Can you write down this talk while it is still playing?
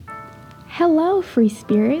Hello, free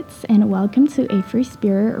spirits, and welcome to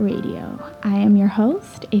Efrispirit Radio. I am your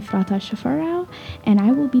host, Efrispirit, and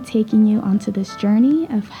I will be taking you onto this journey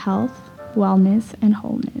of health, wellness, and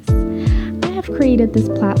wholeness. I have created this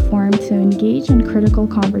platform to engage in critical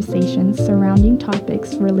conversations surrounding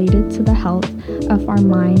topics related to the health of our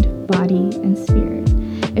mind, body, and spirit.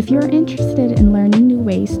 If you're interested in learning new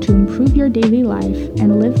ways to improve your daily life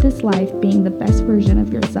and live this life being the best version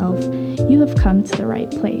of yourself, you have come to the right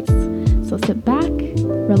place. So sit back,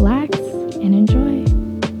 relax, and enjoy.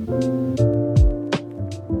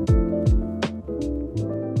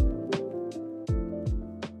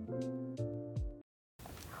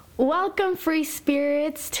 Welcome, free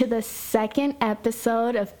spirits, to the second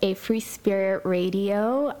episode of Efrispirit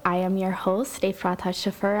Radio. I am your host,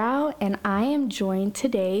 Efrispirit, and I am joined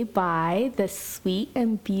today by the sweet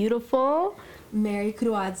and beautiful Mary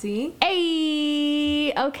Kuruadzi.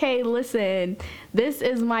 Hey, okay, listen, this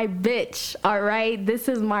is my bitch, all right? This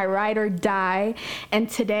is my ride or die, and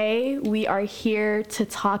today we are here to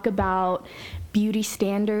talk about beauty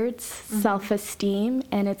standards, self-esteem,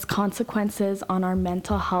 and its consequences on our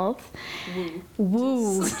mental health.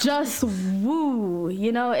 Woo. Just woo.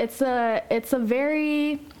 You know, it's a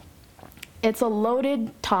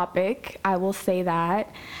loaded topic, I will say that.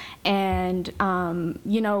 And,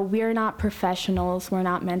 we're not professionals. We're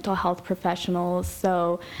not mental health professionals.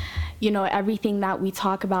 So, everything that we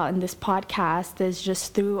talk about in this podcast is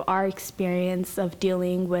just through our experience of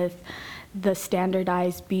dealing with the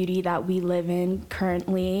standardized beauty that we live in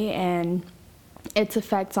currently and its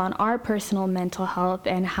effects on our personal mental health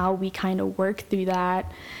and how we kind of work through that.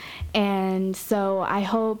 And so I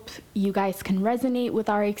hope you guys can resonate with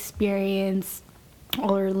our experience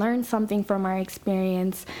or learn something from our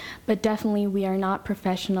experience, but definitely we are not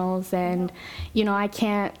professionals, and I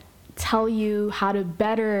can't tell you how to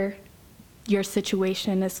better your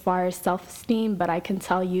situation as far as self-esteem, but I can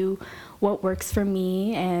tell you what works for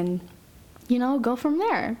me and go from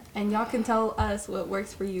there. And y'all can tell us what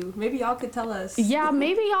works for you. Maybe y'all could tell us. Yeah,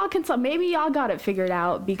 maybe y'all can tell. Maybe y'all got it figured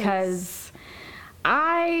out, because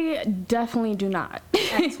I definitely do not.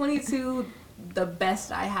 At 22, the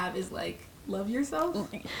best I have is love yourself.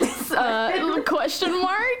 Question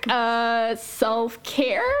mark.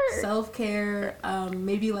 Self-care. Self-care.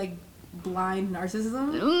 Maybe blind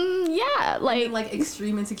narcissism. Yeah,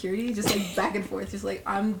 extreme insecurity, just back and forth, just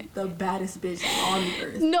I'm the baddest bitch on the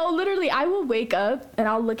earth. No, literally, I will wake up and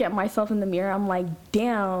I'll look at myself in the mirror. I'm like,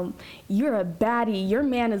 damn, you're a baddie. Your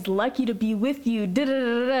man is lucky to be with you. Da da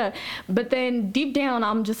da da. But then deep down,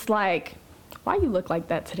 I'm just like, why you look like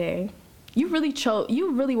that today? You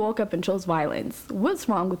really woke up and chose violence. What's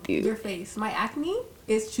wrong with you? Your face. My acne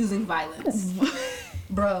is choosing violence.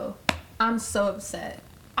 Bro, I'm so upset.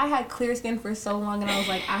 I had clear skin for so long, and I was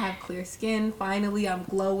like, I have clear skin. Finally, I'm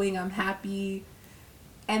glowing. I'm happy.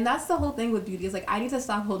 And that's the whole thing with beauty. Is I need to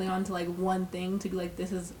stop holding on to one thing to be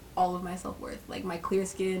this is all of my self-worth. My clear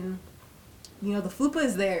skin. The fupa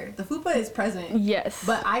is there. The fupa is present. Yes.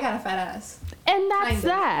 But I got a fat ass. And that's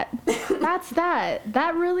that. That's that.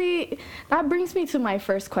 That brings me to my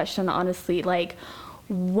first question, honestly.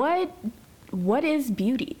 What is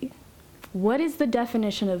beauty? What is the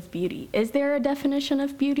definition of beauty? Is there a definition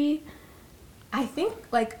of beauty? I think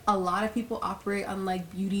a lot of people operate on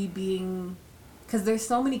beauty being, because there's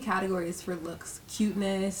so many categories for looks.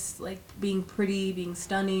 Cuteness, being pretty, being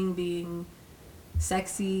stunning, being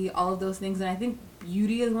sexy, all of those things. And I think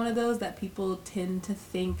beauty is one of those that people tend to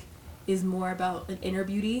think is more about an inner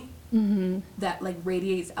beauty that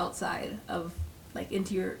radiates outside of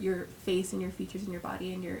into your face and your features and your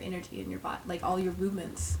body and your energy and your body, all your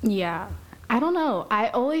movements. Yeah, I don't know. I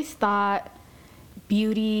always thought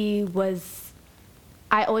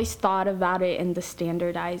about it in the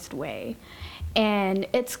standardized way. And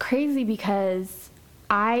it's crazy because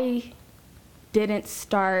I didn't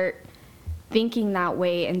start thinking that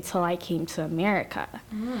way until I came to America.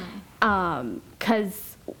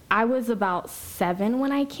 Because I was about 7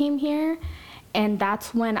 when I came here, and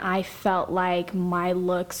that's when I felt like my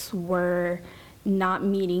looks were not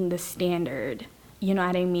meeting the standard. You know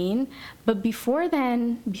what I mean? But before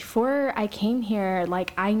then, before I came here,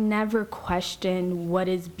 I never questioned what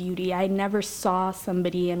is beauty. I never saw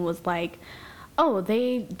somebody and was like, oh,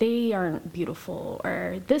 they aren't beautiful,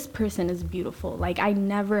 or this person is beautiful. I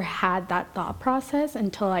never had that thought process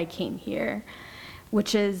until I came here,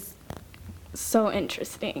 which is so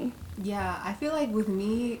interesting. Yeah, I feel with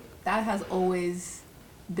me, that has always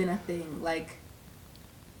been a thing.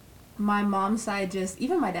 My mom's side,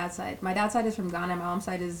 even my dad's side. My dad's side is from Ghana. My mom's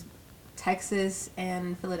side is Texas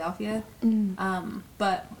and Philadelphia.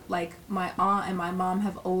 But my aunt and my mom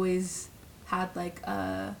have always had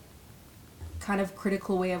kind of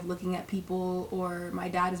critical way of looking at people, or my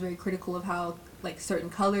dad is very critical of how like certain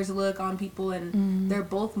colors look on people, and they're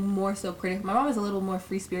both more so critical. My mom is a little more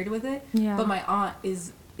free spirited with it, but my aunt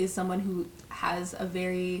is someone who has a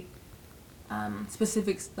very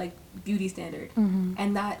specific like beauty standard,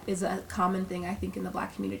 and that is a common thing I think in the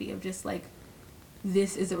Black community, of just like,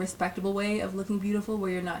 this is a respectable way of looking beautiful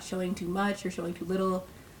where you're not showing too much or showing too little.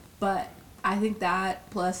 But I think that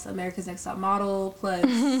plus America's Next Top Model plus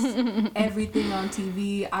everything on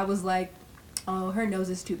TV, I was like, oh, her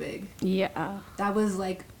nose is too big. Yeah. That was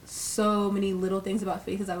like so many little things about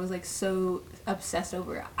faces I was like so obsessed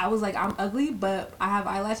over. I was like, I'm ugly, but I have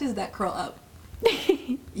eyelashes that curl up.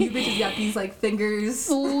 You bitches got these like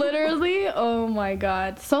fingers. Literally. Oh my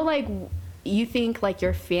God. So like, you think like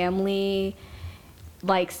your family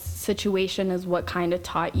like situation is what kind of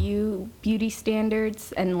taught you beauty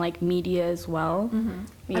standards, and like media as well?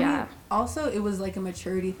 Yeah. I mean, also it was like a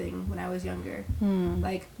maturity thing when I was younger.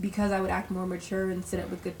 Like, because I would act more mature and sit up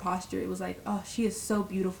with good posture, it was like, oh, she is so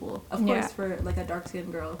beautiful, of course, for like a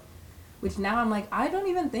dark-skinned girl, which now I'm like, I don't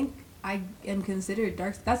even think I am considered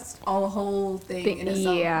dark. That's all a whole thing in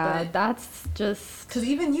itself. Yeah, that's just... Because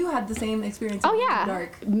even you had the same experience. Oh, yeah.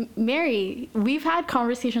 Dark. Mary, we've had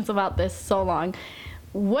conversations about this so long.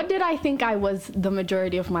 What did I think I was the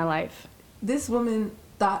majority of my life? This woman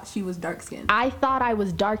thought she was dark-skinned. I thought I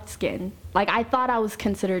was dark-skinned. Like, I thought I was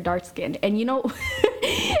considered dark-skinned. And you know,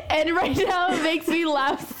 and right now it makes me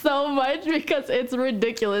laugh so much because it's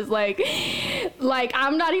ridiculous. Like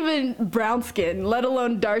I'm not even brown-skinned, let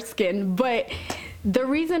alone dark-skinned. But the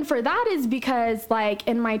reason for that is because, like,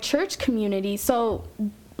 in my church community, so,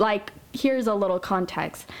 like, here's a little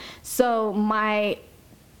context. So my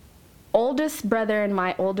oldest brother and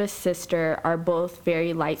my oldest sister are both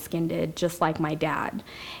very light-skinned, just like my dad.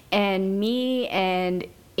 And me and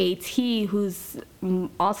A.T., who's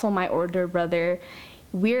also my older brother,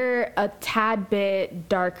 we're a tad bit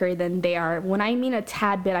darker than they are. When I mean a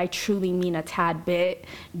tad bit, I truly mean a tad bit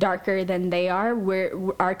darker than they are.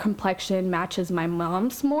 Our complexion matches my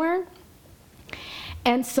mom's more.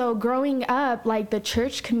 And so growing up, like, the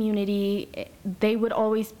church community, they would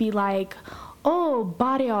always be like, oh,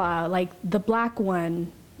 Baria, like the black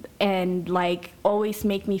one, and like always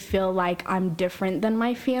make me feel like I'm different than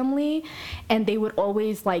my family. And they would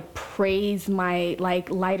always like praise my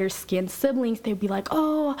like lighter skinned siblings. They'd be like,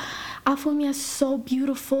 oh, Afomia is so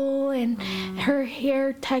beautiful, and her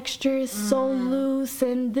hair texture is so loose,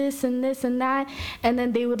 and this and this and that. And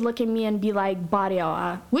then they would look at me and be like,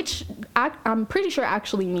 Baria, which I'm pretty sure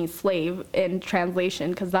actually means slave in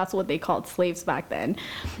translation, because that's what they called slaves back then.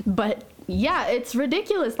 But yeah, it's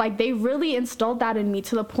ridiculous. Like, they really installed that in me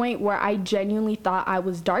to the point where I genuinely thought I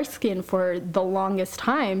was dark-skinned for the longest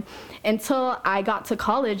time, until I got to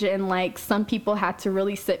college and, like, some people had to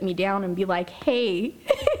really sit me down and be like, hey.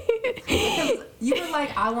 Because you were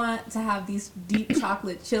like, I want to have these deep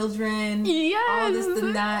chocolate children. Yes. All this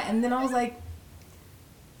and that. And then I was like,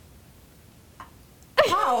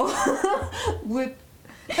 how?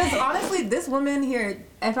 Because honestly, this woman here,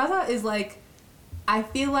 Efrata, is like, I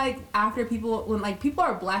feel like after people, when like people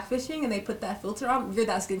are blackfishing and they put that filter on, you're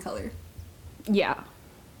that skin color. Yeah.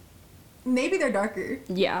 Maybe they're darker.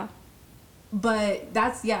 Yeah. But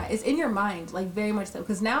that's, yeah, it's in your mind, like very much so.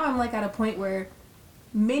 Because now I'm like at a point where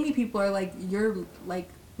many people are like, you're like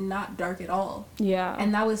not dark at all. Yeah.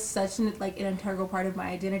 And that was such an integral part of my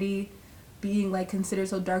identity, being like considered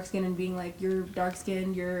so dark skinned and being like, you're dark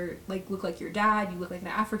skinned, you're like look like your dad, you look like an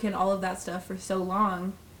African, all of that stuff for so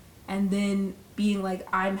long. And then being like,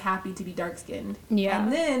 I'm happy to be dark-skinned. Yeah.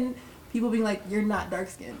 And then people being like, you're not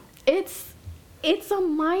dark-skinned. It's a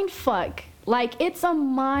mind fuck. Like, it's a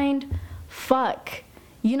mind fuck.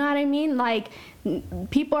 You know what I mean? Like,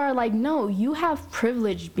 people are like, no, you have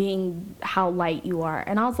privilege being how light you are.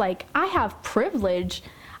 And I was like, I have privilege?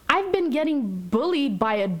 I've been getting bullied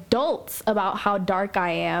by adults about how dark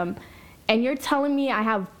I am. And you're telling me I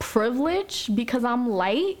have privilege because I'm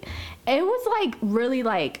light? It was like really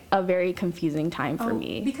like a very confusing time for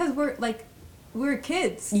me. Because we're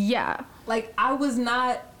kids. Yeah. Like, I wasn't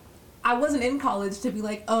in college to be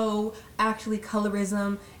like, oh, actually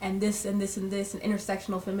colorism and this and this and this and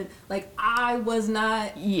intersectional feminism. Like, I was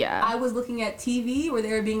not. Yeah. I was looking at TV where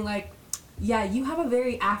they were being like, yeah, you have a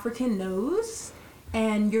very African nose,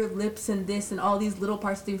 and your lips and this and all these little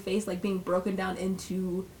parts of your face like being broken down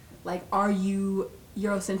into, like, are you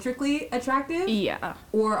Eurocentrically attractive? Yeah.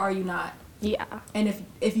 Or are you not? Yeah. And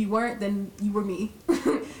if you weren't, then you were me.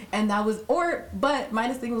 And that was, but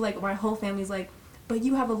minus thing was like, my whole family's like, but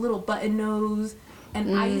you have a little button nose.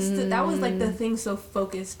 And I used to, that was like the thing so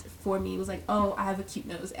focused for me. It was like, oh, I have a cute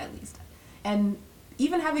nose at least. And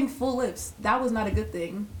even having full lips, that was not a good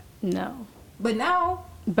thing. No. But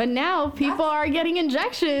now people are getting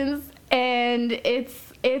injections, and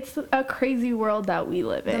it's a crazy world that we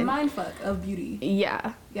live in. The mindfuck of beauty.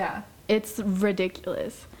 Yeah. Yeah. It's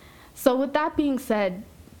ridiculous. So with that being said,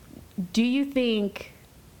 do you think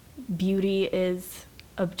beauty is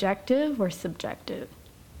objective or subjective?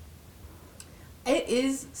 It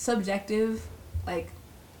is subjective, like,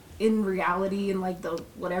 in reality, and like the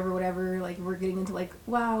whatever, like we're getting into like,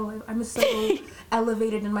 wow, I'm so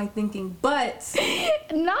elevated in my thinking, but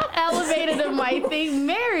not elevated in my thing,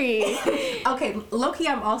 Mary. Okay, low-key,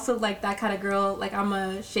 I'm also like that kind of girl. Like, I'm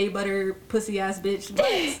a shea butter pussy ass bitch,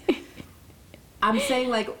 but I'm saying,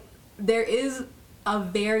 like, there is a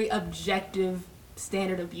very objective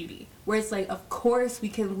standard of beauty where it's like, of course we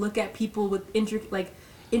can look at people with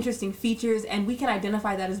interesting features, and we can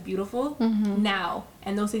identify that as beautiful now,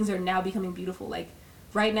 and those things are now becoming beautiful. Like,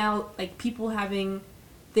 right now, like, people having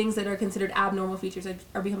things that are considered abnormal features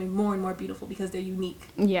are becoming more and more beautiful because they're unique.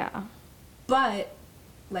 Yeah. But,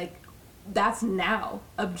 like, that's now.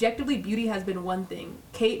 Objectively, beauty has been one thing.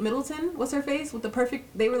 Kate Middleton, what's her face? With the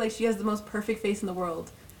perfect, they were like, she has the most perfect face in the world.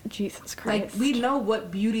 Jesus Christ. Like, we know what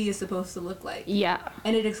beauty is supposed to look like. Yeah.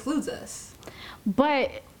 And it excludes us.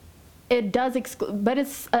 But it does exclude, but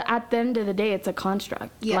it's, at the end of the day, it's a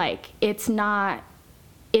construct. Yeah. Like, it's not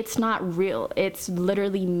real. It's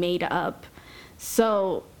literally made up.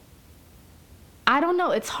 So, I don't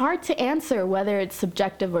know. It's hard to answer whether it's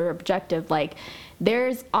subjective or objective. Like,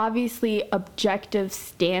 there's obviously objective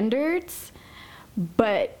standards,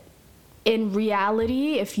 but in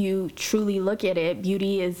reality, if you truly look at it,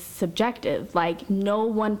 beauty is subjective. Like, no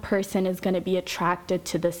one person is going to be attracted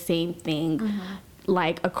to the same thing,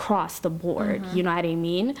 like, across the board. You know what I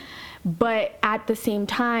mean? But at the same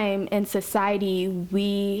time, in society,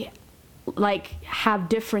 we, like, have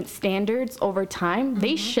different standards over time.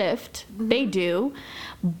 They shift, they do,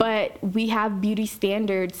 but we have beauty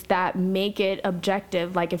standards that make it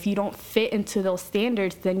objective. Like, if you don't fit into those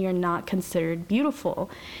standards, then you're not considered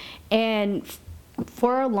beautiful. And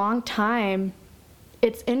for a long time,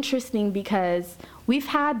 it's interesting because we've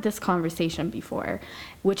had this conversation before,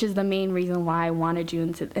 which is the main reason why I wanted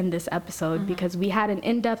you in this episode, because we had an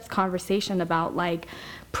in-depth conversation about, like,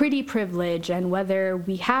 pretty privilege and whether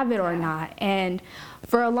we have it or not. And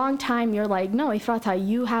for a long time, you're like, no, Efrata,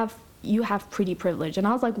 you have pretty privilege. And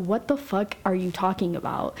I was like, what the fuck are you talking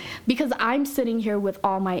about? Because I'm sitting here with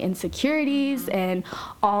all my insecurities and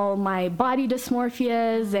all my body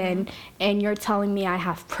dysmorphias, and you're telling me I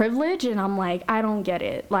have privilege, and I'm like, I don't get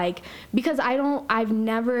it. Like, because I've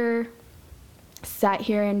never sat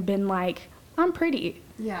here and been like, I'm pretty.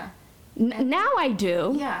 Yeah. Now I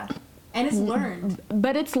do. Yeah. And it's learned.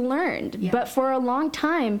 But it's learned. Yeah. But for a long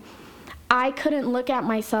time, I couldn't look at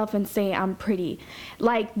myself and say I'm pretty.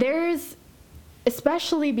 Like,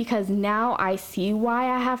 especially because now I see why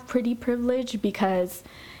I have pretty privilege, because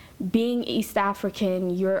being East African,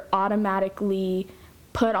 you're automatically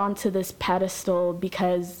put onto this pedestal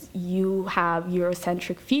because you have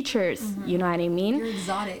Eurocentric features, you know what I mean?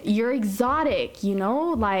 You're exotic, you know?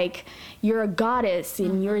 Like, you're a goddess,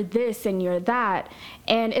 and you're this, and you're that.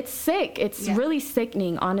 And it's sick. It's really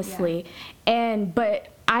sickening, honestly. But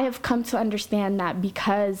I have come to understand that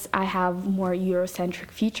because I have more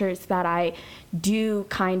Eurocentric features, that I do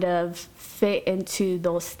kind of fit into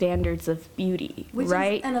those standards of beauty, Which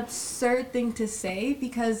right? is an absurd thing to say,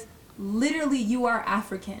 because literally you are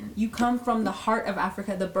African. You come from the heart of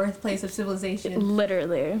Africa, the birthplace of civilization.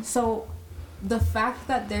 Literally. So the fact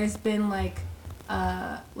that there's been like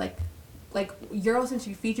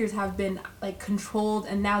Eurocentric features have been like controlled,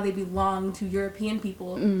 and now they belong to European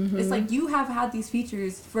people. It's like you have had these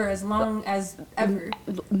features for as long as ever.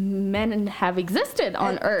 Men have existed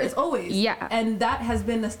on Earth. It's always. Yeah. And that has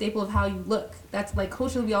been the staple of how you look. That's like,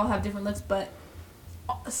 culturally we all have different looks, but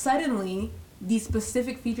suddenly these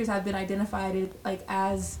specific features have been identified like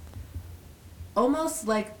as almost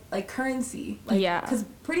like currency. Like, yeah. Because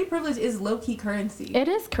pretty privilege is low-key currency. It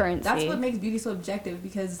is currency. That's what makes beauty so objective,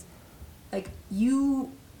 because like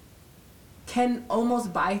you can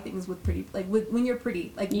almost buy things with pretty, like when you're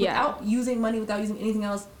pretty, like without using money, without using anything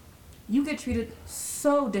else, you get treated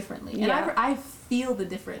so differently. And I feel the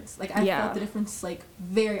difference. Like, I felt the difference, like,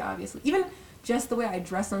 very obviously. Even just the way I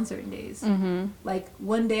dress on certain days. Like,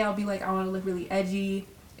 one day I'll be like, I want to look really edgy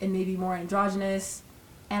and maybe more androgynous,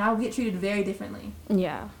 and I'll get treated very differently.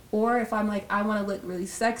 Yeah. Or if I'm like, I want to look really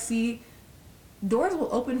sexy, doors will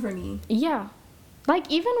open for me. Yeah.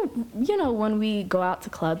 Like, even, you know, when we go out to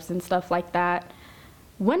clubs and stuff like that,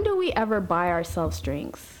 when do we ever buy ourselves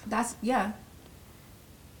drinks? That's, yeah.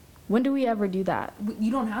 When do we ever do that?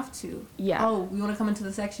 You don't have to. Yeah. Oh, you want to come into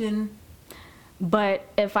the section? But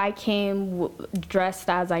if I came dressed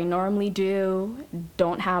as I normally do,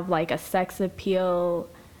 don't have like a sex appeal,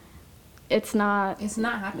 it's not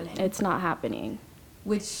happening. It's not happening.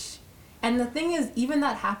 And the thing is, even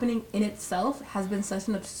that happening in itself has been such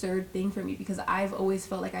an absurd thing for me, because I've always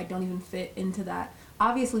felt like I don't even fit into that.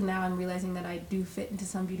 Obviously now I'm realizing that I do fit into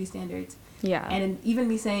some beauty standards. Yeah. And even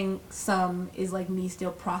me saying some is like me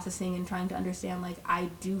still processing and trying to understand, like, I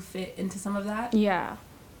do fit into some of that. Yeah.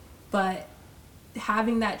 But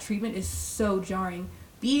having that treatment is so jarring.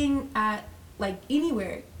 Being at like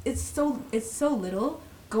anywhere, it's so little.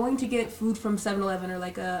 Going to get food from 7-Eleven or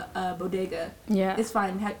like a bodega, yeah, it's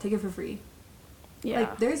fine. Take it for free.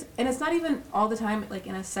 Yeah. Like and it's not even all the time like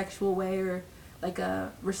in a sexual way or like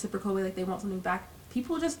a reciprocal way, like they want something back.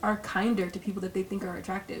 People just are kinder to people that they think are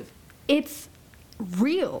attractive. It's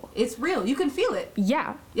real. It's real. You can feel it.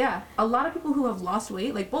 Yeah. Yeah. A lot of people who have lost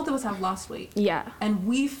weight, like both of us have lost weight. Yeah. And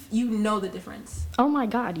you know the difference. Oh my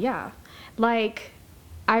God, yeah. Like,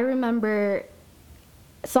 I remember,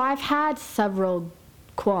 so I've had several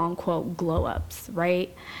quote-unquote glow-ups,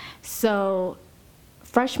 right? So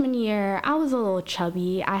freshman year, I was a little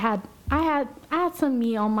chubby. I had some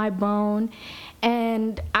meat on my bone,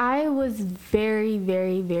 and I was very,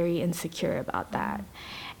 very, very insecure about that.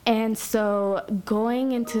 And so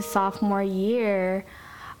going into sophomore year,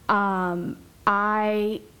 I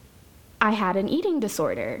had an eating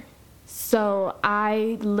disorder. So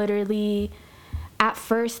I literally, at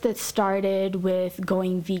first it started with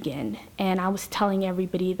going vegan, and I was telling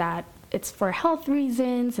everybody that it's for health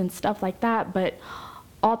reasons and stuff like that, but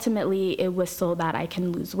ultimately it was so that I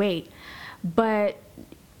can lose weight. But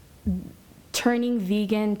turning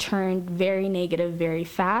vegan turned very negative very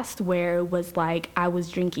fast, where it was like I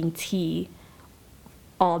was drinking tea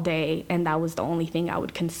all day and that was the only thing I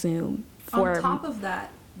would consume. On top of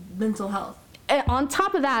that, mental health. On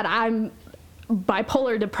top of that, I'm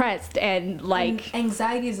bipolar depressed, and like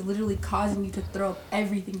anxiety is literally causing you to throw up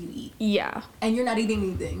everything you eat. Yeah. And you're not eating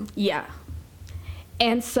anything. Yeah.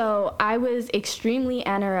 And so I was extremely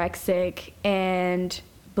anorexic and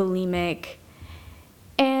bulimic,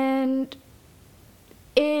 and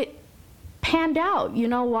it panned out. You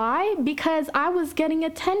know why? Because I was getting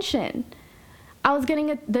attention. I was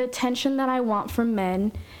getting the attention that I want from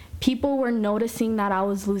men. People were noticing that I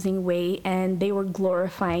was losing weight, and they were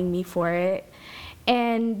glorifying me for it.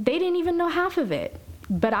 And they didn't even know half of it.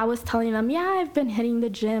 But I was telling them, yeah, I've been hitting the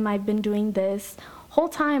gym, I've been doing this. Whole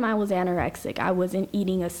time I was anorexic. I wasn't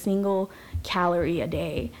eating a single calorie a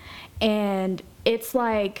day. And it's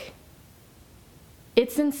like,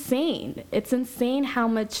 it's insane. It's insane how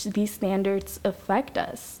much these standards affect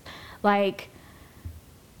us. Like,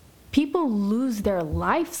 people lose their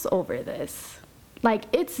lives over this. Like,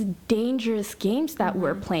 it's dangerous games that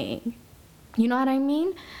we're playing. You know what I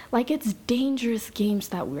mean? Like, it's dangerous games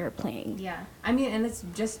that we're playing. Yeah. I mean, and it's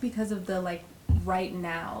just because of the, like, right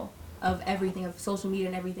now of everything, of social media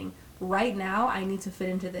and everything. Right now, I need to fit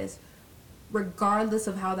into this, regardless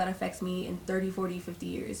of how that affects me in 30, 40, 50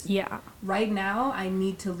 years. Yeah. Right now, I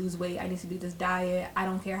need to lose weight. I need to do this diet. I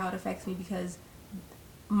don't care how it affects me, because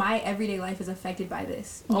my everyday life is affected by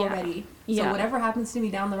this already. Yeah. So whatever happens to me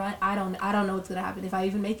down the line, I don't know what's gonna happen if I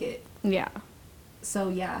even make it. Yeah. So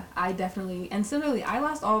yeah, I definitely, and similarly, I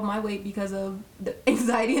lost all of my weight because of the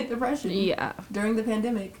anxiety and depression. Yeah. During the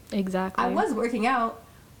pandemic. Exactly. I was working out,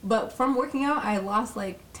 but from working out, I lost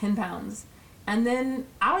like 10 pounds. And then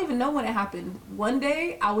I don't even know when it happened. One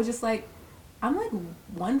day, I was just like, I'm like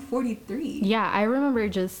 143. Yeah, I remember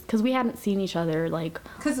just, because we hadn't seen each other like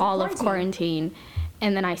all of quarantine.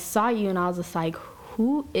 And then I saw you and I was just like,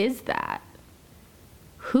 who is that?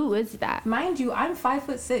 Who is that? Mind you, I'm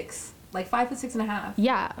 5'6", like 5'6.5".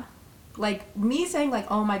 Yeah. Like, me saying like,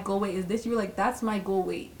 oh, my goal weight is this, you were like, that's my goal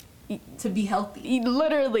weight to be healthy.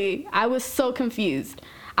 Literally, I was so confused.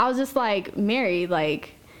 I was just like, Mary,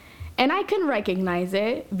 like, and I can recognize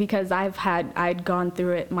it because I'd gone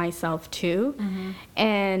through it myself too. Mm-hmm.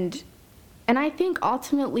 And I think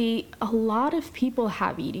ultimately a lot of people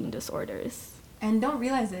have eating disorders. And don't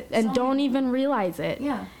realize it. And don't even realize it.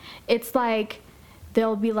 Yeah. It's like,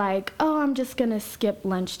 they'll be like, oh, I'm just going to skip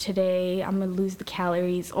lunch today. I'm going to lose the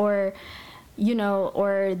calories. Or, you know,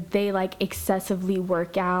 or they like excessively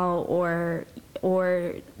work out or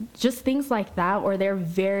just things like that. Or they're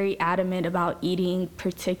very adamant about eating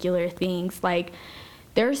particular things. Like,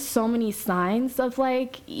 there's so many signs of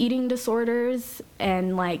like eating disorders,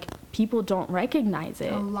 and like people don't recognize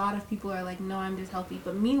it. A lot of people are like, no, I'm just healthy.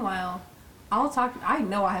 But meanwhile, I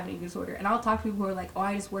know I have an eating disorder, and I'll talk to people who are like, oh,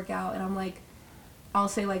 I just work out, and I'm like, I'll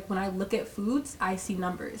say, like, when I look at foods, I see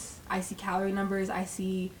numbers. I see calorie numbers. I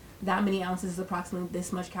see that many ounces is approximately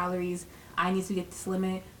this much calories. I need to get this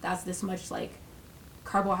limit. That's this much, like,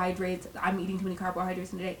 carbohydrates. I'm eating too many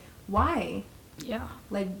carbohydrates in a day. Why? Yeah.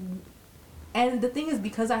 Like, and the thing is,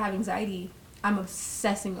 because I have anxiety, I'm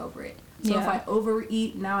obsessing over it. So if I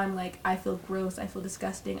overeat, now I'm like, I feel gross. I feel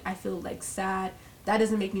disgusting. I feel, like, sad. That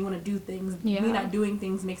doesn't make me want to do things. Yeah. Me not doing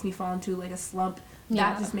things makes me fall into, like, a slump.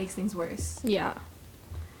 That just makes things worse. Yeah.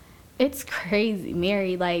 It's crazy,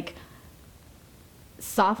 Mary. Like,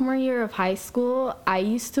 sophomore year of high school, I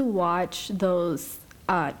used to watch those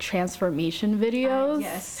transformation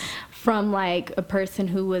videos from, like, a person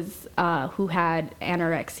who was who had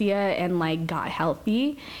anorexia and, like, got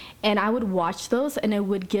healthy. And I would watch those, and it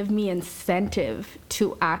would give me incentive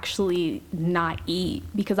to actually not eat,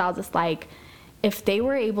 because I was just like, if they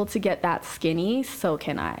were able to get that skinny, so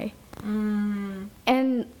can I.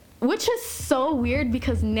 And which is so weird,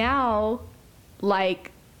 because now,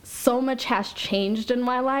 like, so much has changed in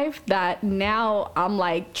my life that now I'm,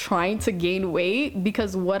 like, trying to gain weight,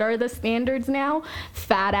 because what are the standards now?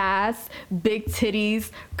 Fat ass, big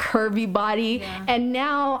titties, curvy body. And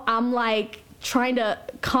now I'm, like, trying to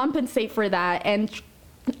compensate for that, and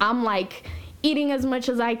I'm, like, eating as much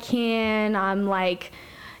as I can. I'm, like,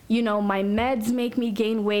 you know, my meds make me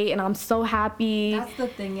gain weight, and I'm so happy. That's the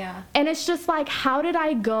thing, yeah. And it's just like, how did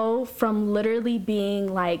I go from literally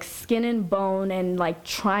being, like, skin and bone and, like,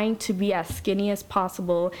 trying to be as skinny as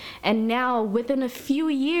possible, and now within a few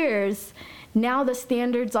years, now the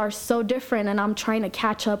standards are so different, and I'm trying to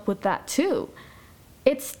catch up with that too.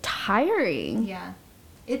 It's tiring. Yeah.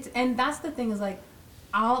 And that's the thing, is, like,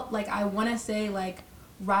 I want to say, like,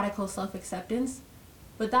 radical self-acceptance,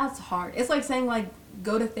 but that's hard. It's like saying, like,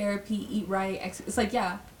 go to therapy, eat right. It's like,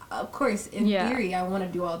 yeah, of course, in theory, I want to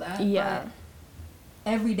do all that. Yeah.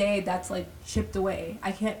 But every day, that's, like, chipped away.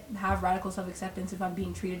 I can't have radical self-acceptance if I'm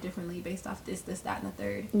being treated differently based off this, that, and the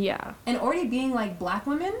third. Yeah. And already being, like, black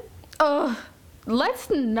women. Ugh. Let's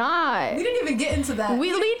not. We didn't even get into that.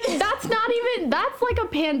 That's like a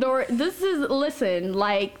Pandora. Listen,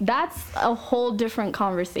 like, that's a whole different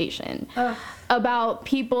conversation about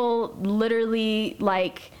people literally,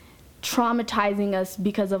 like, traumatizing us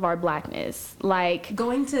because of our blackness. Like,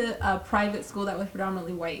 going to a private school that was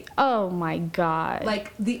predominantly white. Oh my God.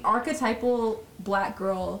 Like, the archetypal black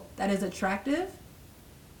girl that is attractive,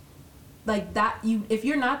 like, that, if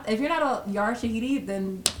you're not a Yara Shahidi,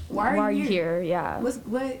 then why are you here? Yeah.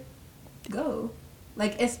 Go.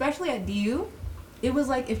 Like, especially at DU, it was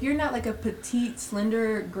like, if you're not, like, a petite,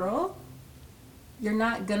 slender girl, you're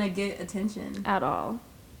not gonna get attention at all.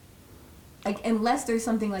 Like, unless there's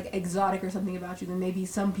something, like, exotic or something about you, then maybe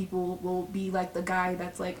some people will be like the guy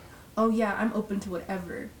that's like, oh yeah, I'm open to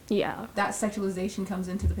whatever. Yeah. That sexualization comes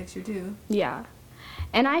into the picture too. Yeah.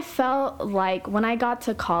 And I felt like when I got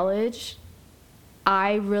to college,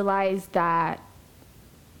 I realized that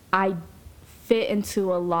I fit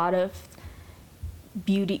into a lot of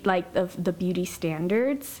beauty, like the beauty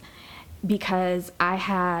standards, because I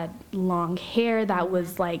had long hair that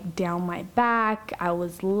was, like, down my back. I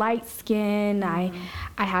was light skinned. I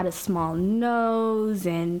had a small nose,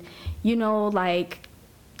 and, you know, like,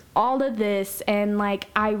 all of this. And, like,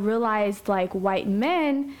 I realized, like, white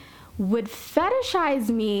men would fetishize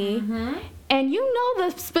me, and you know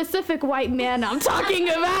the specific white man I'm talking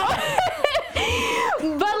about.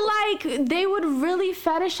 But, like, they would really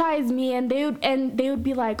fetishize me, and they would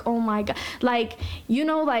be like, oh my God, like, you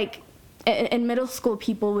know, like, in middle school,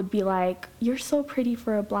 people would be like, you're so pretty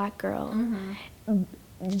for a black girl.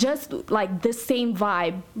 Just, like, the same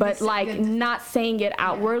vibe, but, like, not saying it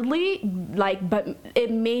outwardly, like, but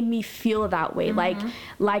it made me feel that way,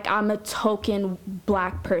 like I'm a token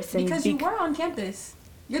black person. Because you were on campus.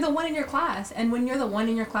 You're the one in your class, and when you're the one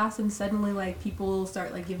in your class and suddenly, like, people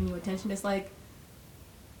start, like, giving you attention, it's like,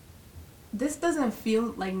 this doesn't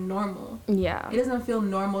feel, like, normal. Yeah. It doesn't feel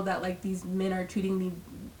normal that, like, these men are treating me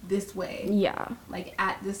this way. Yeah. Like,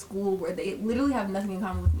 at this school where they literally have nothing in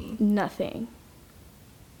common with me. Nothing.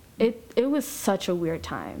 It was such a weird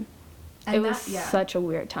time. And it was such a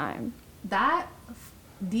weird time. That,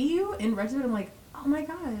 DU, in retrospect, I'm like, oh my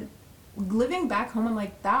God. Living back home, I'm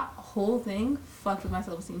like, that whole thing fucked with my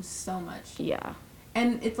self-esteem so much. Yeah.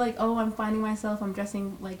 And it's like, oh, I'm finding myself, I'm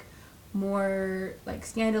dressing, like, more, like,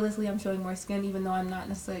 scandalously, I'm showing more skin, even though I'm not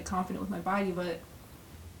necessarily confident with my body, but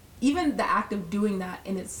even the act of doing that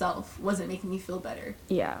in itself wasn't making me feel better.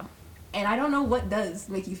 Yeah. And I don't know what does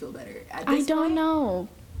make you feel better at this I don't point. know.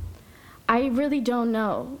 I really don't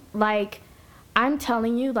know. Like, I'm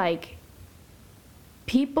telling you, like,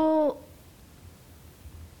 people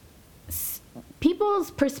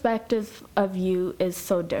people's perspective of you is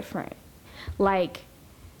so different. Like,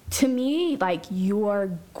 to me, like,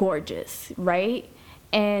 you're gorgeous, right?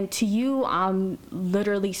 And to you, I'm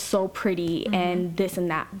literally so pretty and this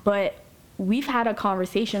and that. But we've had a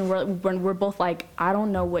conversation when we're both like, I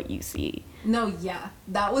don't know what you see. No, yeah.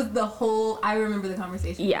 That was the whole, I remember the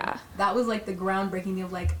conversation. Yeah. That was like the groundbreaking thing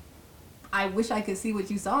of like, I wish I could see what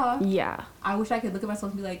you saw. Yeah. I wish I could look at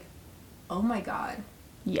myself and be like, oh my God.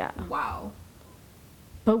 Yeah. Wow.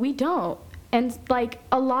 But we don't. And like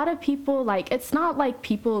a lot of people, like, it's not like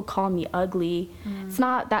people call me ugly. It's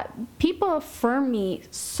not that. People affirm me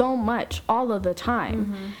so much all of the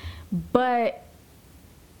time. But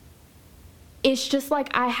it's just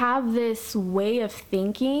like I have this way of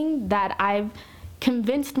thinking that I've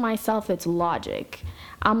convinced myself it's logic.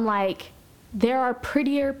 I'm like, there are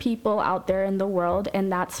prettier people out there in the world,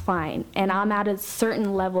 and that's fine. And I'm at a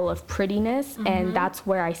certain level of prettiness, and that's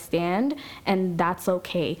where I stand, and that's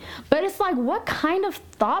okay. But it's like, what kind of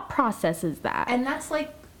thought process is that? And that's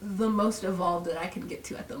like the most evolved that I can get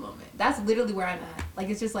to at the moment. That's literally where I'm at. Like,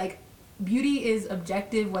 it's just like, beauty is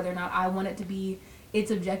objective, whether or not I want it to be.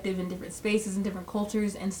 It's objective in different spaces and different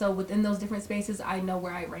cultures, and so within those different spaces, I know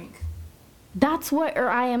where I rank. That's what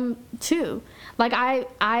I am too. Like,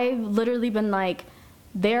 I've literally been like,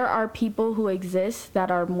 there are people who exist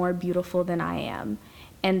that are more beautiful than I am,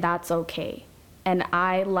 and that's okay. And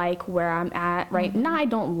I like where I'm at right now. I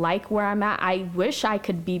don't like where I'm at. I wish I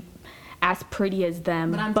could be as pretty as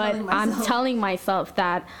them, but I'm telling myself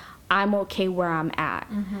that I'm okay where I'm at.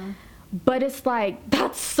 But it's like,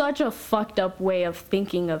 that's such a fucked up way of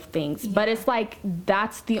thinking of things. Yeah. But it's like,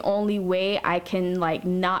 that's the only way I can, like,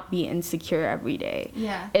 not be insecure every day.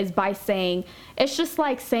 Yeah. Is by saying, it's just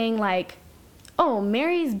like saying, like, oh,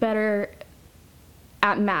 Mary's better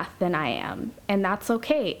at math than I am. And that's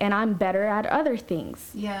okay. And I'm better at other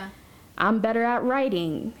things. Yeah. I'm better at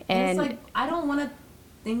writing. And it's like, I don't want to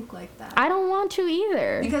think like that. I don't want to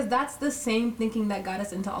either. Because that's the same thinking that got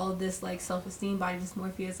us into all of this, like, self-esteem, body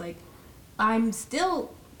dysmorphia. Is like, I'm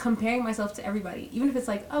still comparing myself to everybody. Even if it's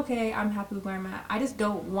like, okay, I'm happy with where I'm at. I just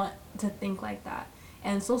don't want to think like that.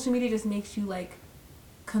 And social media just makes you, like,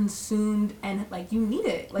 consumed and, like, you need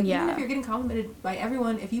it. Like, even if you're getting complimented by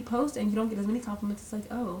everyone, if you post and you don't get as many compliments, it's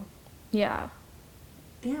like, oh. Yeah.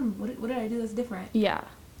 Damn, what did I do that's different? Yeah.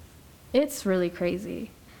 It's really crazy.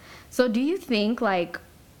 So do you think, like,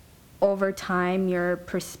 over time, your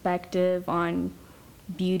perspective on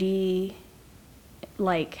beauty,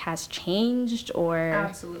 like, has changed, or?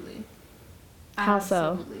 Absolutely. How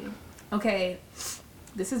Absolutely. so? Okay,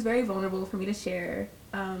 this is very vulnerable for me to share.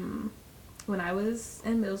 When I was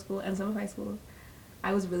in middle school and some of high school,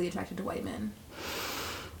 I was really attracted to white men.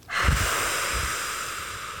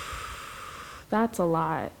 That's a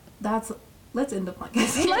lot. Let's end the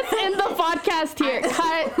podcast. Let's end the podcast here.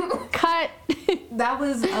 Cut. That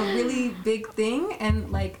was a really big thing,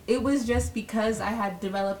 and, like, it was just because I had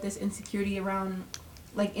developed this insecurity around,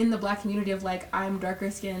 like, in the black community of, like, I'm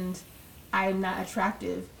darker skinned, I'm not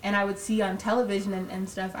attractive. And I would see on television and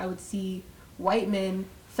stuff, I would see white men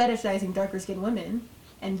fetishizing darker skinned women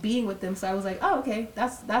and being with them. So I was like, oh, okay,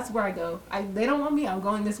 that's where I go. They don't want me, I'm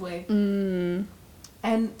going this way.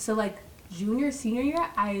 And so, like, junior, senior year,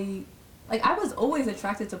 I was always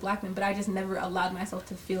attracted to black men, but I just never allowed myself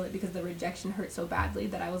to feel it because the rejection hurt so badly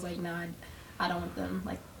that I was like, nah, I don't want them.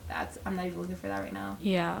 Like, I'm not even looking for that right now.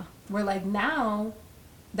 Yeah. Where, like, now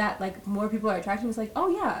that, like, more people are attracted to me, it's like, oh,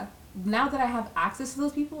 yeah, now that I have access to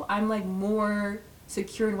those people, I'm, like, more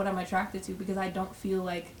secure in what I'm attracted to because I don't feel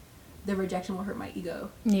like the rejection will hurt my ego.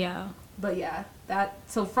 Yeah. But, yeah,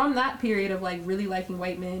 so from that period of, like, really liking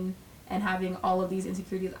white men and having all of these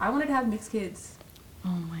insecurities, I wanted to have mixed kids. Oh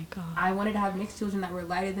my God. I wanted to have mixed children that were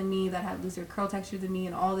lighter than me, that had looser curl texture than me,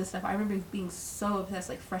 and all this stuff. I remember being so obsessed,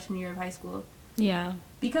 like, freshman year of high school. Yeah.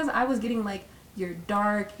 Because I was getting, like, you're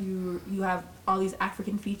dark, you have all these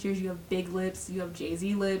African features, you have big lips, you have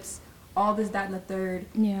Jay-Z lips, all this, that, and the third.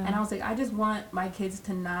 Yeah. And I was like, I just want my kids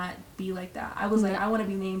to not be like that. I was like, I want to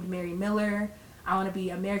be named Mary Miller. I want to be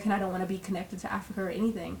American. I don't want to be connected to Africa or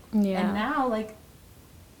anything. Yeah. And now, like,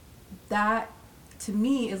 that, to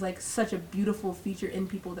me, is, like, such a beautiful feature in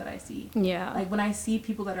people that I see. Yeah. Like, when I see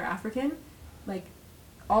people that are African, like,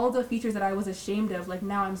 all of the features that I was ashamed of, like,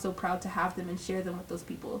 now I'm so proud to have them and share them with those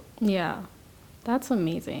people. Yeah. That's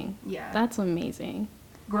amazing. Yeah. That's amazing.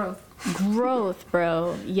 Growth,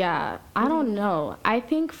 bro. Yeah. I don't know. I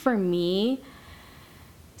think for me,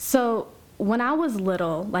 so when I was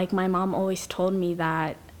little, like, my mom always told me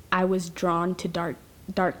that I was drawn to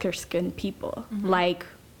darker skinned people. Like,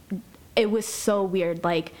 it was so weird.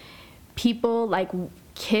 Like, people, like,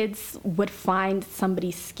 kids would find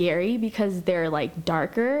somebody scary because they're like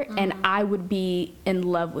darker, and I would be in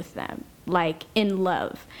love with them, like in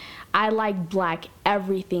love. I like black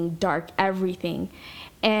everything, dark everything.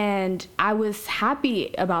 And I was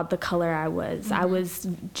happy about the color I was. I was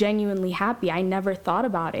genuinely happy. I never thought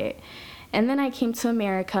about it. And then I came to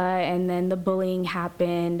America, and then the bullying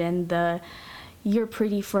happened, and the you're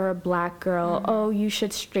pretty for a black girl. Oh, you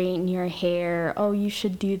should straighten your hair. Oh, you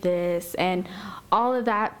should do this. And all of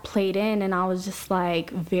that played in, and I was just like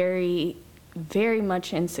very, very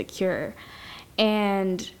much insecure.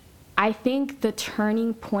 And I think the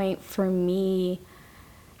turning point for me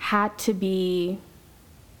had to be,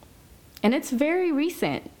 and it's very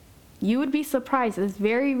recent. You would be surprised. It's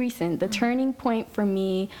very recent. The turning point for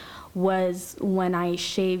me was when I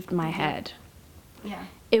shaved my head. Yeah.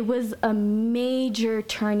 It was a major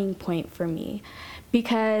turning point for me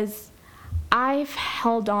because I've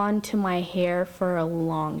held on to my hair for a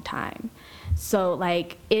long time. So,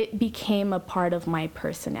 like, it became a part of my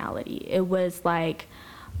personality. It was like,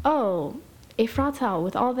 oh, Efrata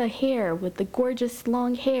with all the hair, with the gorgeous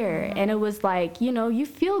long hair. And it was like, you know, you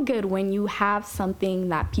feel good when you have something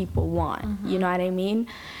that people want. You know what I mean?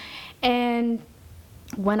 And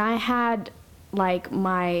when I had, like,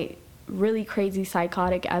 my really crazy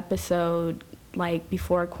psychotic episode, like,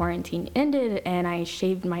 before quarantine ended, and I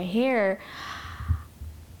shaved my hair,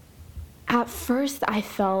 at first I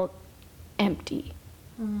felt empty.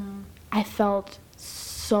 I felt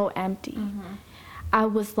so empty. I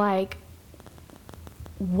was like,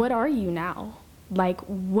 what are you now? Like,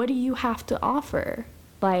 what do you have to offer?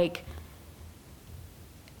 Like,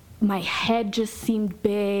 my head just seemed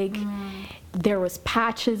big. There was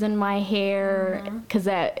patches in my hair because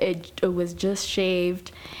it was just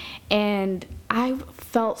shaved. And I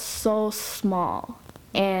felt so small.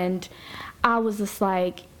 And I was just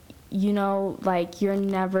like, you know, like, you're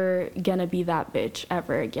never gonna be that bitch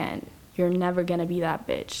ever again. You're never gonna be that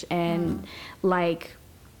bitch. And like,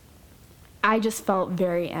 I just felt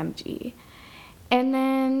very empty. And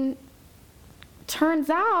then turns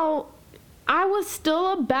out I was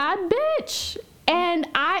still a bad bitch. And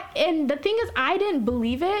the thing is, I didn't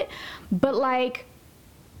believe it, but like,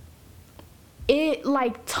 it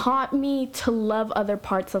like taught me to love other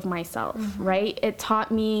parts of myself, right? It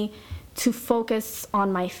taught me to focus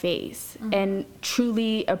on my face and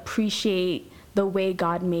truly appreciate the way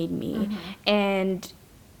God made me. And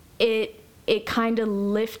it kind of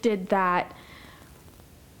lifted that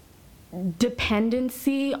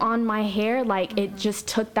dependency on my hair. Like, it just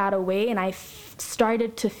took that away, and I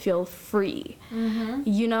started to feel free.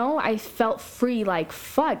 You know, I felt free. Like,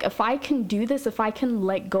 fuck, if I can do this, if I can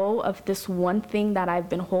let go of this one thing that I've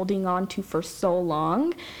been holding on to for so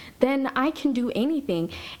long, then I can do anything.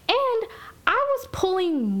 And I was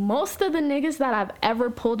pulling most of the niggas that I've ever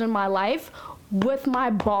pulled in my life with my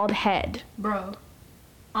bald head. Bro,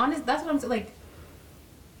 honest, that's what I'm saying. Like,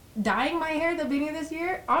 dyeing my hair at the beginning of this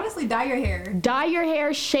year, honestly, dye your hair. Dye your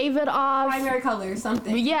hair, shave it off. Primary color,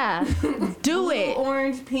 something. Yeah, do Blue, it.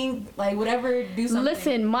 orange, pink, like, whatever, do something.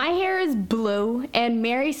 Listen, my hair is blue, and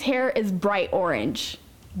Mary's hair is bright orange.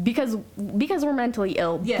 Because we're mentally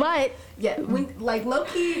ill. Yeah. But yeah, when, like,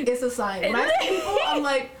 low-key, it's a sign. When I see people, I'm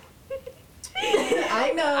like,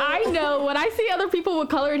 I know. When I see other people with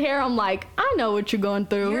colored hair, I'm like, I know what you're going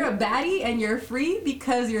through. You're a baddie and you're free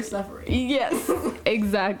because you're suffering. Yes,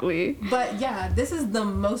 exactly. But yeah, this is the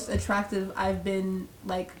most attractive I've been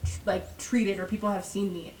like treated, or people have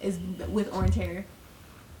seen me, is with orange hair.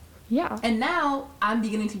 Yeah. And now I'm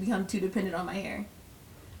beginning to become too dependent on my hair.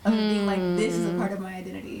 Of being like, this is a part of my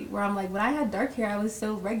identity. Where I'm like, when I had dark hair, I was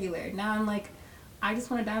so regular. Now I'm like, I just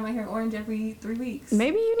want to dye my hair orange every 3 weeks.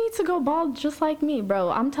 Maybe you need to go bald just like me, bro.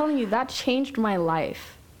 I'm telling you, that changed my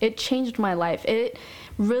life. It changed my life. It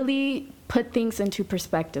really put things into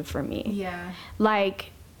perspective for me. Yeah.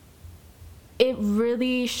 Like, it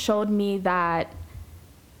really showed me that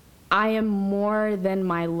I am more than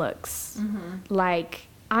my looks. Like,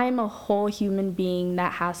 I'm a whole human being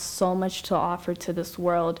that has so much to offer to this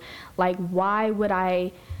world. Like, why would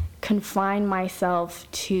I confine myself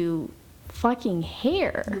to fucking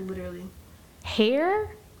hair? Literally.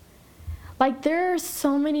 Hair? Like, there are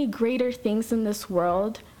so many greater things in this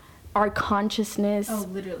world. Our consciousness,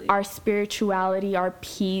 literally. Our spirituality, our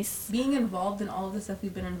peace. Being involved in all of the stuff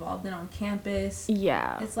we've been involved in on campus.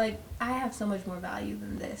 Yeah. It's like, I have so much more value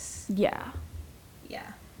than this. Yeah.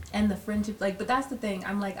 Yeah. And the friendship, like, but that's the thing.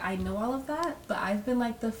 I'm like, I know all of that, but I've been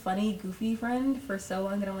like the funny, goofy friend for so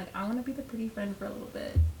long that I'm like, I want to be the pretty friend for a little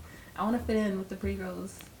bit. I want to fit in with the pretty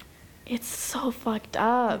girls. It's so fucked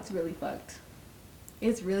up. It's really fucked.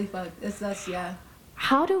 It's really fucked. It's us, yeah.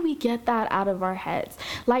 How do we get that out of our heads?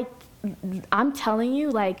 Like, I'm telling you,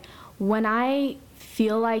 like, when I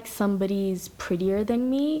feel like somebody's prettier than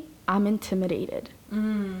me, I'm intimidated.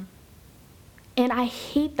 And I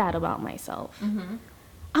hate that about myself.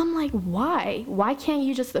 I'm like, why? Why can't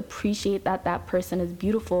you just appreciate that that person is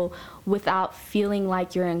beautiful without feeling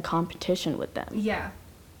like you're in competition with them? Yeah.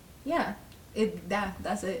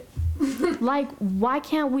 That's it. Like, why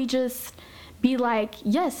can't we just be like,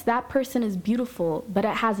 yes, that person is beautiful, but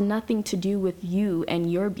it has nothing to do with you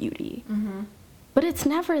and your beauty. But it's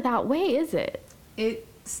never that way, is it? It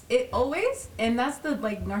always, and that's the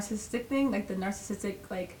like narcissistic thing, like the narcissistic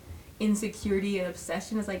like insecurity and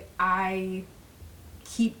obsession is like, I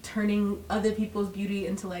keep turning other people's beauty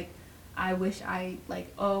into like, I wish I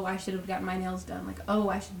like, oh, I should have gotten my nails done, like, oh,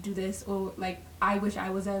 I should do this, or like, I wish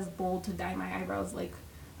I was as bold to dye my eyebrows, like,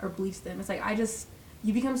 or bleach them. It's like,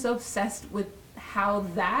 you become so obsessed with how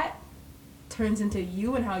that turns into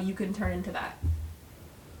you and how you can turn into that.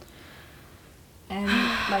 And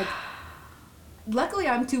like, luckily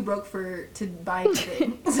I'm too broke to buy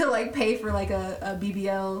anything to like pay for like a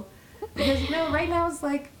BBL, because right now it's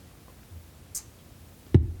like,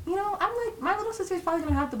 I'm like, my little sister's probably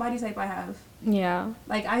gonna have the body type I have. Yeah.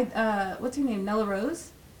 Like what's her name, Nella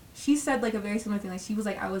Rose, she said like a very similar thing. Like, she was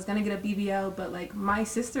like, I was gonna get a BBL, but like my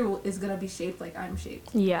sister is gonna be shaped like I'm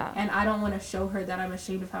shaped. Yeah. And I don't want to show her that I'm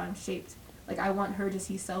ashamed of how I'm shaped. Like, I want her to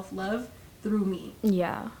see self-love through me.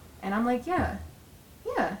 Yeah. And I'm like, yeah.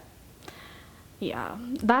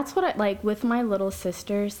 That's what I like with my little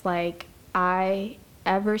sisters. Like,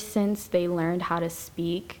 ever since they learned how to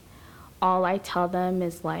speak, all I tell them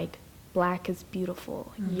is like, black is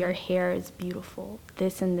beautiful, your hair is beautiful,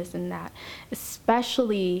 this and this and that.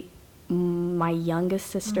 Especially my youngest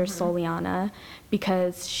sister, Soliana,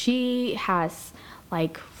 because she has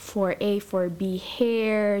like 4A, 4B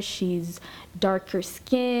hair, she's darker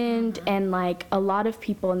skinned, and like a lot of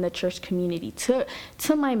people in the church community to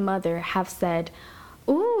my mother have said,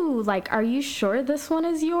 ooh, like, are you sure this one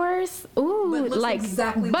is yours? Ooh,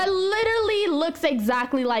 but literally looks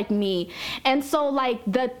exactly like me. And so like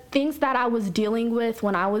the things that I was dealing with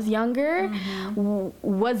when I was younger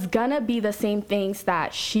was gonna be the same things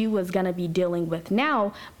that she was gonna be dealing with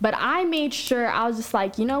now. But I made sure, I was just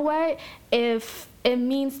like, you know what? If it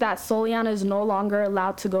means that Soliana is no longer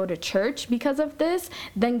allowed to go to church because of this,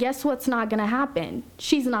 then guess what's not going to happen?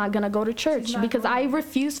 She's not going to go to church, because I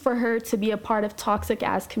refuse for her to be a part of toxic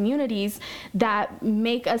ass communities that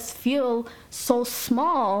make us feel so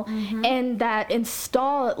small and that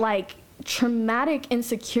install like traumatic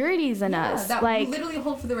insecurities in us. That like, you literally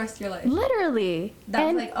hold for the rest of your life. Literally.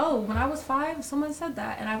 That's like, oh, when I was 5, someone said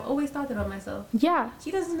that, and I've always thought that about myself. Yeah.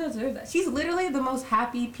 She doesn't deserve that. She's literally the most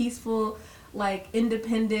happy, peaceful, like,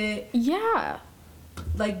 independent,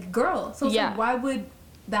 like, girl. So it's like, why would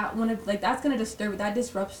that one of, like, that's gonna disturb it, that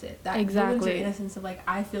disrupts it, that ruins your innocence of like,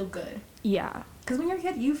 I feel good. Yeah. Because when you're a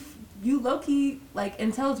kid, you low-key, like,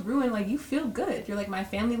 until it's ruined, like, you feel good. You're like, my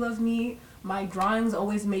family loves me, my drawings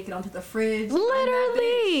always make it onto the fridge.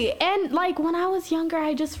 Literally. And like when I was younger,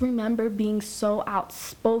 I just remember being so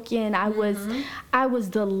outspoken. I was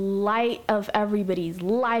the light of everybody's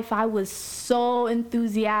life. I was so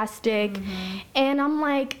enthusiastic. And I'm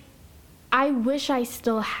like, I wish I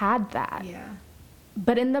still had that. Yeah.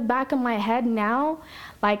 But in the back of my head now,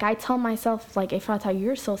 like, I tell myself, like, Efrata,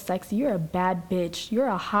 you're so sexy, you're a bad bitch, you're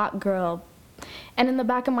a hot girl. And in the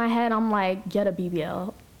back of my head, I'm like, get a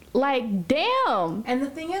BBL. Like, damn. And the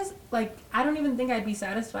thing is, like, I don't even think I'd be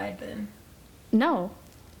satisfied then. No.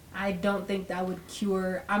 I don't think that would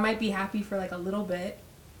cure. I might be happy for like a little bit.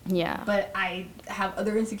 Yeah. But I have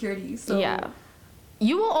other insecurities. So yeah.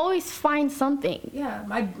 You will always find something. Yeah.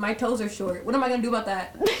 My toes are short. What am I going to do about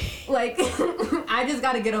that? Like, I just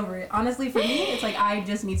got to get over it. Honestly, for me, it's like, I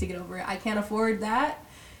just need to get over it. I can't afford that.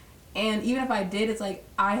 And even if I did, it's like,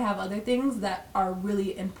 I have other things that are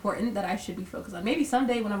really important that I should be focused on. Maybe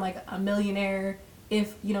someday when I'm like a millionaire,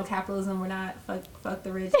 if, you know, capitalism, we're not, fuck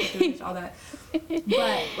the rich, fuck the rich, all that.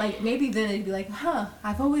 But like, maybe then it'd be like,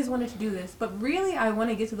 I've always wanted to do this. But really, I want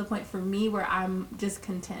to get to the point for me where I'm just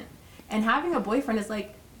content. And having a boyfriend is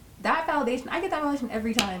like, that validation, I get that validation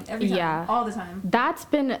every time, all the time. That's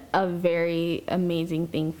been a very amazing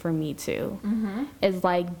thing for me too. Is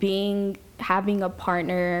like having a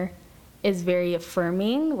partner is very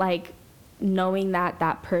affirming. Like, knowing that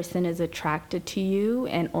that person is attracted to you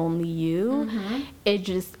and only you,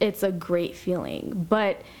 it's a great feeling.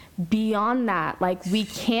 But beyond that, like, we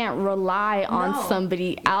can't rely on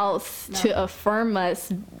somebody else to affirm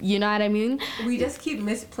us. You know what I mean? We just keep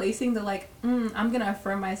misplacing the, like, I'm gonna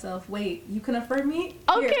affirm myself. Wait, you can affirm me?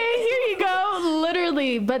 Okay, here you go.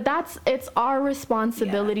 Literally. But it's our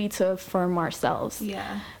responsibility to affirm ourselves.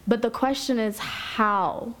 Yeah. But the question is,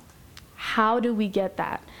 how do we get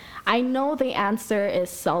that? I know the answer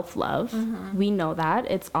is self-love. We know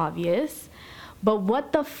that, it's obvious. But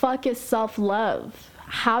what the fuck is self-love?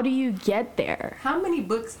 How do you get there? How many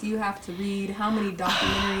books do you have to read? How many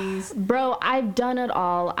documentaries? Bro, I've done it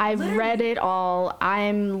all. I've read it all.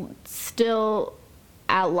 I'm still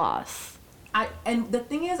at loss. And the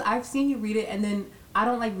thing is, I've seen you read it, and then I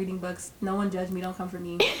don't like reading books. No one judge me. Don't come for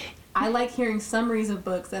me. I like hearing summaries of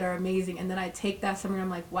books that are amazing, and then I take that summary and I'm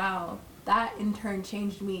like, wow, that in turn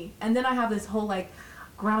changed me. And then I have this whole, like,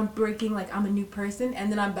 groundbreaking, like, I'm a new person,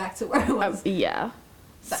 and then I'm back to where I was. Yeah.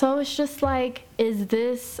 So it's just like, is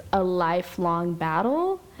this a lifelong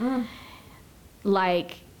battle?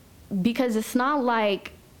 Like, because it's not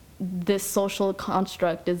like this social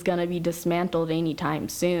construct is going to be dismantled anytime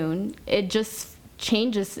soon. It just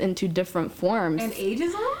changes into different forms. And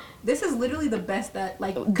ageism? This is literally the best that,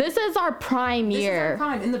 like... This is our prime year. This is our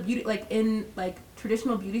prime. In the beauty, like, in, like,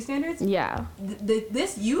 traditional beauty standards. Yeah.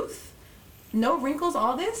 This youth, no wrinkles,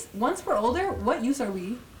 all this, once we're older, what use are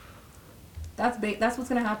we? That's what's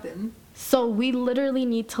gonna happen. So we literally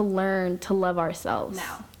need to learn to love ourselves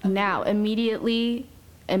now, immediately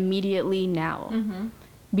now,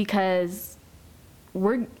 because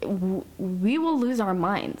we will lose our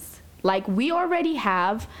minds. Like, we already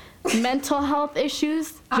have mental health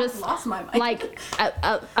issues, just I've lost my mind. Like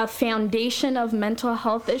a foundation of mental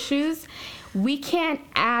health issues. We can't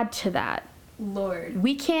add to that. Lord.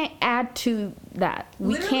 We can't add to that.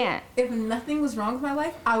 We Literally, can't. If nothing was wrong with my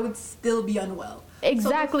life, I would still be unwell.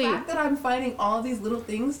 Exactly. So the fact that I'm finding all these little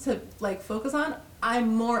things to, like, focus on,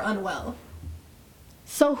 I'm more unwell.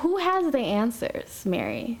 So who has the answers,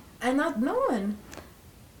 Mary? And no one.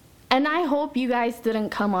 And I hope you guys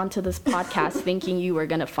didn't come onto this podcast thinking you were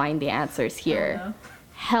going to find the answers here.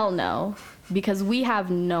 Hell no. Because we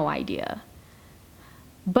have no idea.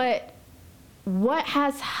 But what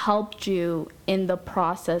has helped you in the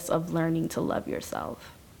process of learning to love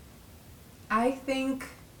yourself? I think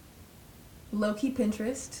low-key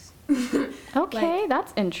Pinterest. Okay, like,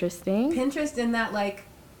 that's interesting. Pinterest in that, like,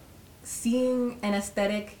 seeing an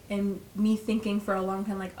aesthetic and me thinking for a long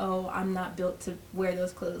time, like, oh, I'm not built to wear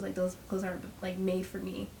those clothes. Like, those clothes aren't, like, made for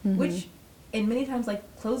me. Which, and many times,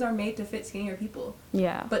 like, clothes are made to fit skinnier people.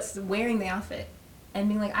 Yeah. But wearing the outfit and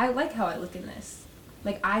being like, I like how I look in this.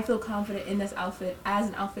 Like, I feel confident in this outfit as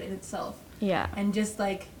an outfit in itself. Yeah. And just,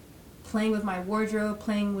 like, playing with my wardrobe,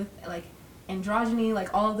 playing with, like, androgyny,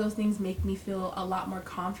 like, all of those things make me feel a lot more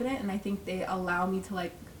confident. And I think they allow me to,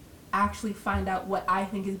 like, actually find out what I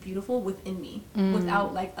think is beautiful within me.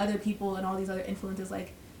 Without, like, other people and all these other influences,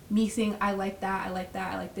 like, me saying, I like that, I like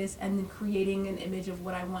that, I like this, and then creating an image of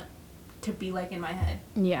what I want to be like in my head.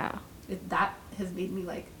 Yeah. That has made me,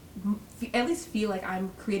 like, at least feel like I'm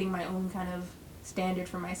creating my own kind of standard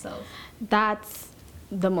for myself. That's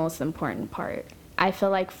the most important part. I feel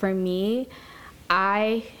like for me,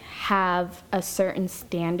 I have a certain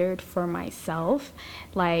standard for myself.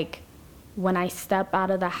 Like, when I step out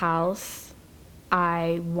of the house,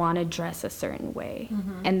 I want to dress a certain way.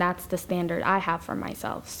 And that's the standard I have for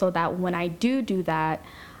myself. So that when I do that,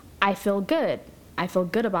 I feel good. I feel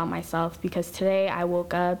good about myself because today I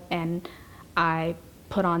woke up and I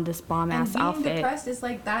put on this bomb-ass outfit. And being depressed is,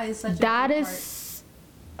 like, that is such a that big is,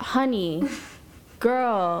 honey,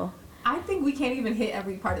 girl. I think we can't even hit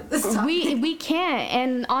every part of this topic. We can't.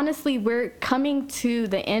 And honestly, we're coming to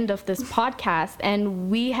the end of this podcast,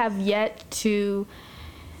 and we have yet to,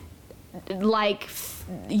 like,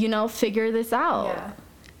 figure this out. Yeah.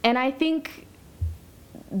 And I think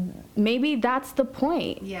maybe that's the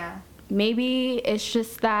point. Yeah. Maybe it's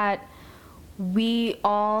just that we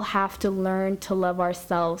all have to learn to love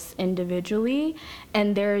ourselves individually,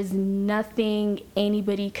 and there's nothing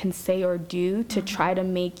anybody can say or do to try to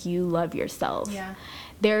make you love yourself. Yeah.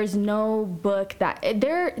 There's no book that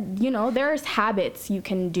there's habits you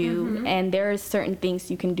can do, and there's certain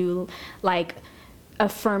things you can do, like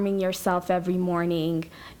affirming yourself every morning,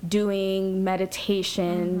 doing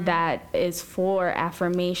meditation that is for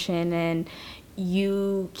affirmation, and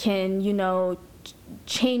you can,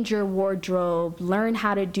 change your wardrobe, learn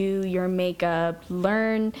how to do your makeup,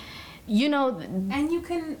 learn, And you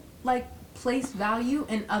can, like, place value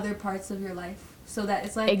in other parts of your life. so that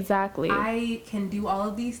it's like, exactly, I can do all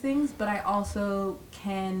of these things, but I also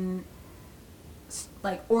can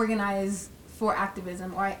like organize for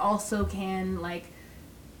activism, or I also can like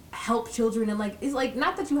help children, and like, it's like,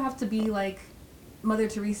 not that you have to be like Mother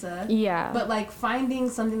Teresa, yeah, but like finding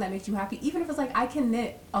something that makes you happy, even if it's like I can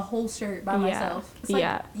knit a whole shirt by myself. It's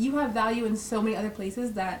like, you have value in so many other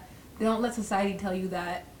places that they don't let society tell you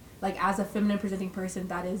that, like, as a feminine presenting person,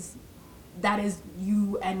 that is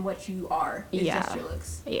you and what you are. It's just your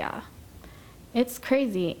looks. Yeah. It's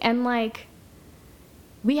crazy. And like,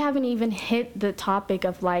 we haven't even hit the topic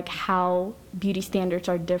of like how beauty standards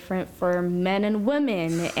are different for men and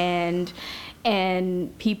women,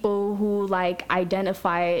 and people who like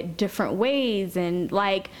identify different ways, and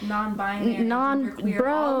like non-binary, genderqueer,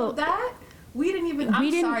 all of that.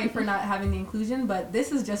 I'm sorry for not having the inclusion, but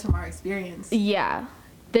this is just from our experience. Yeah.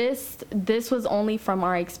 This was only from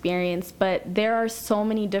our experience, but there are so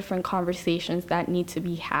many different conversations that need to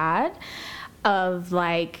be had of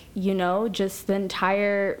like, you know, just the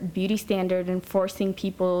entire beauty standard and forcing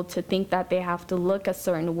people to think that they have to look a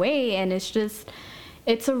certain way. And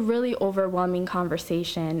it's a really overwhelming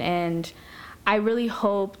conversation. And I really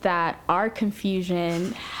hope that our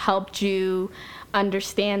confusion helped you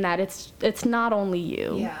understand that it's not only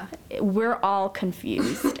you. Yeah. We're all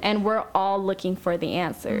confused and we're all looking for the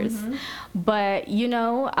answers. Mm-hmm. But, you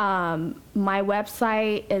know, my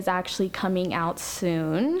website is actually coming out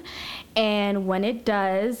soon. And when it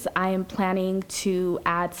does, I am planning to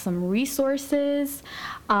add some resources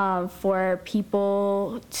for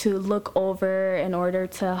people to look over in order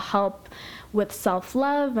to help with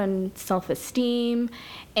self-love and self-esteem.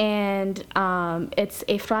 And it's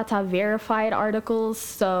Ephrata verified articles,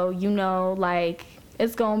 so, you know, like,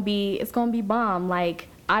 it's gonna be bomb. Like,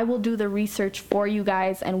 I will do the research for you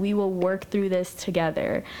guys and we will work through this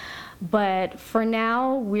together. But for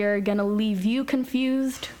now, we're gonna leave you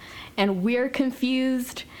confused and we're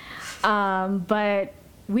confused, but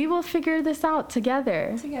we will figure this out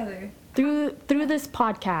together through this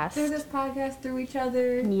podcast, through each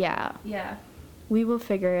other. Yeah Yeah, we will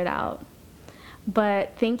figure it out.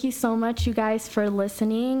 But thank you so much, you guys, for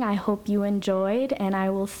listening. I hope you enjoyed, and I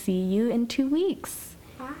will see you in 2 weeks.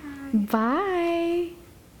 Bye.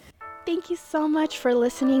 Thank you so much for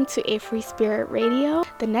listening to Efrispirit Radio.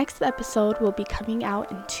 The next episode will be coming out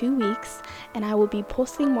in 2 weeks, and I will be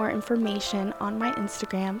posting more information on my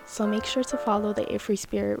Instagram, so make sure to follow the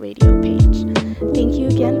Efrispirit Radio page. Thank you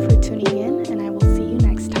again for tuning in, and I will see you